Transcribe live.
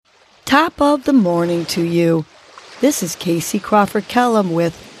Top of the morning to you. This is Casey Crawford Kellum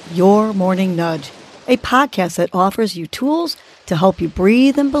with Your Morning Nudge, a podcast that offers you tools to help you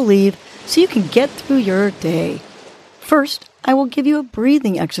breathe and believe so you can get through your day. First, I will give you a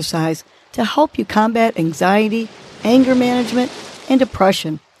breathing exercise to help you combat anxiety, anger management, and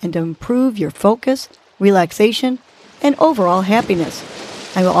depression, and to improve your focus, relaxation, and overall happiness.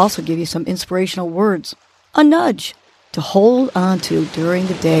 I will also give you some inspirational words, a nudge, to hold on to during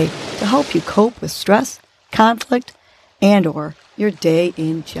the day to help you cope with stress, conflict, and or your day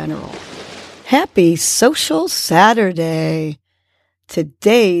in general. Happy Social Saturday!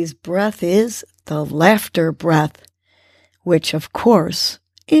 Today's breath is the laughter breath, which of course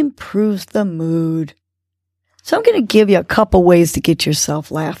improves the mood. So I'm going to give you a couple ways to get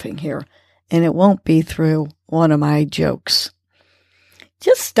yourself laughing here, and it won't be through one of my jokes.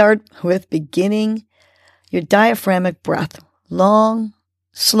 Just start with beginning your diaphragmatic breath. Long,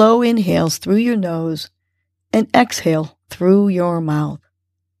 slow inhales through your nose and exhale through your mouth.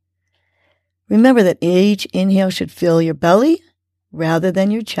 Remember that each inhale should fill your belly rather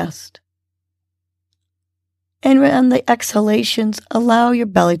than your chest. And on the exhalations, allow your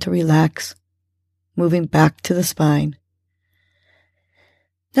belly to relax, moving back to the spine.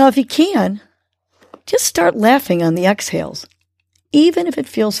 Now, if you can, just start laughing on the exhales, even if it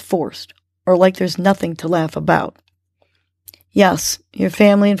feels forced or like there's nothing to laugh about. Yes, your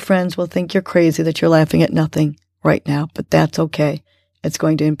family and friends will think you're crazy that you're laughing at nothing right now, but that's okay. It's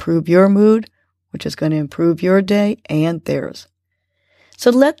going to improve your mood, which is going to improve your day and theirs.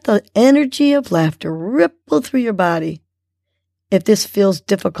 So let the energy of laughter ripple through your body. If this feels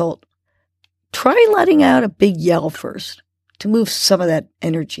difficult, try letting out a big yell first to move some of that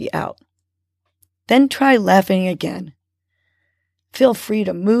energy out. Then try laughing again. Feel free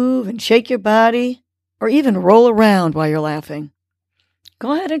to move and shake your body or even roll around while you're laughing.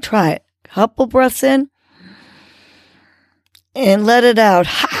 Go ahead and try it. Couple breaths in and let it out.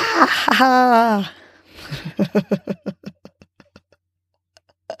 Ha ha ha.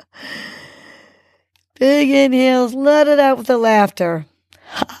 Big inhales, let it out with the laughter.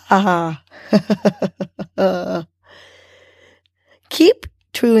 Ha ha. Keep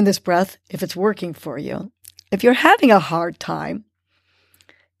true in this breath if it's working for you. If you're having a hard time,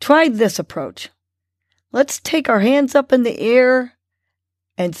 try this approach. Let's take our hands up in the air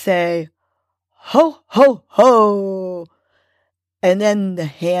and say, ho, ho, ho. And then the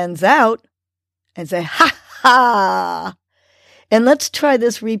hands out and say, ha, ha. And let's try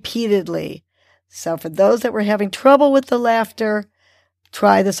this repeatedly. So for those that were having trouble with the laughter,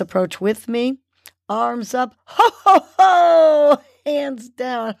 try this approach with me. Arms up, ho, ho, ho. Hands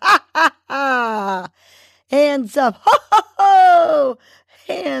down, ha, ha, ha. Hands up, ho, ho, ho.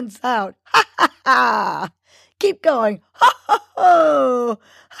 Hands out, ha, ha, ha. Keep going, ho, ho, ho.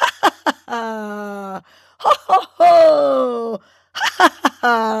 Ha, ha, ha. Ho, ho, ho. Ha, ha,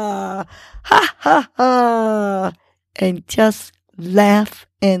 ha. Ha, ha, ha. And just laugh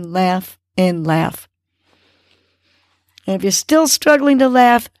and laugh and laugh. And if you're still struggling to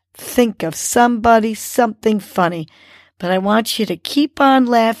laugh, think of somebody, something funny. But I want you to keep on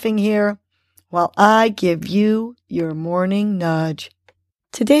laughing here while I give you your morning nudge.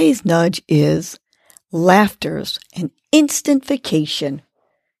 Today's nudge is laughter's an instant vacation.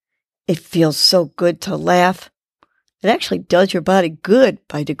 It feels so good to laugh. It actually does your body good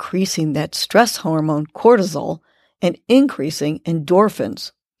by decreasing that stress hormone cortisol and increasing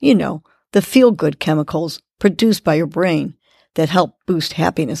endorphins. You know, the feel-good chemicals produced by your brain that help boost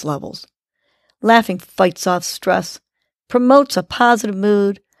happiness levels. Laughing fights off stress, promotes a positive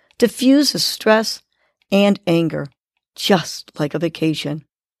mood, diffuses stress and anger, just like a vacation.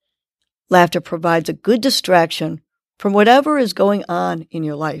 Laughter provides a good distraction from whatever is going on in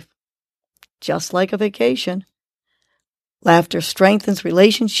your life, just like a vacation. Laughter strengthens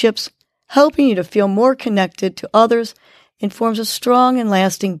relationships, helping you to feel more connected to others and forms a strong and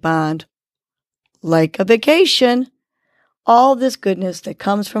lasting bond. Like a vacation, all this goodness that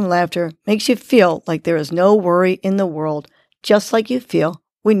comes from laughter makes you feel like there is no worry in the world, just like you feel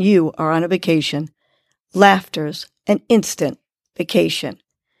when you are on a vacation. Laughter's an instant vacation.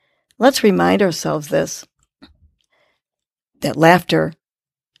 Let's remind ourselves this, that laughter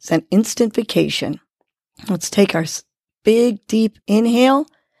is an instant vacation. Let's take our big, deep inhale,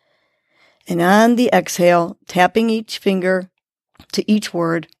 and on the exhale, tapping each finger to each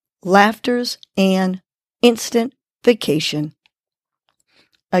word, laughter's an instant vacation.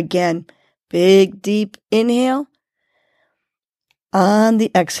 Again, big, deep inhale. On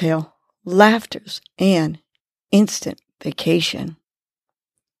the exhale, laughter's an instant vacation.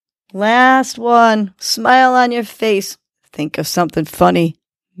 Last one, smile on your face. Think of something funny.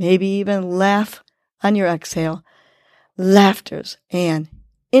 maybe even laugh on your exhale. Laughter's an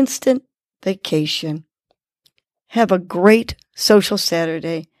instant vacation. Have a great social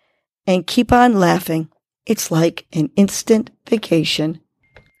Saturday and keep on laughing. It's like an instant vacation.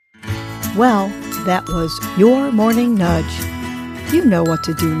 Well, that was your morning nudge. You know what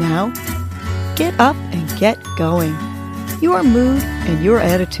to do now. Get up and get going. Your mood and your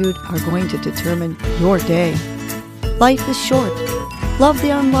attitude are going to determine your day. Life is short. Love the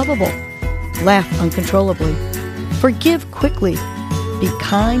unlovable. Laugh uncontrollably. Forgive quickly. Be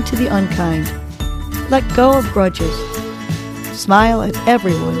kind to the unkind. Let go of grudges. Smile at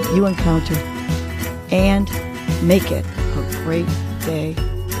everyone you encounter. And make it a great day.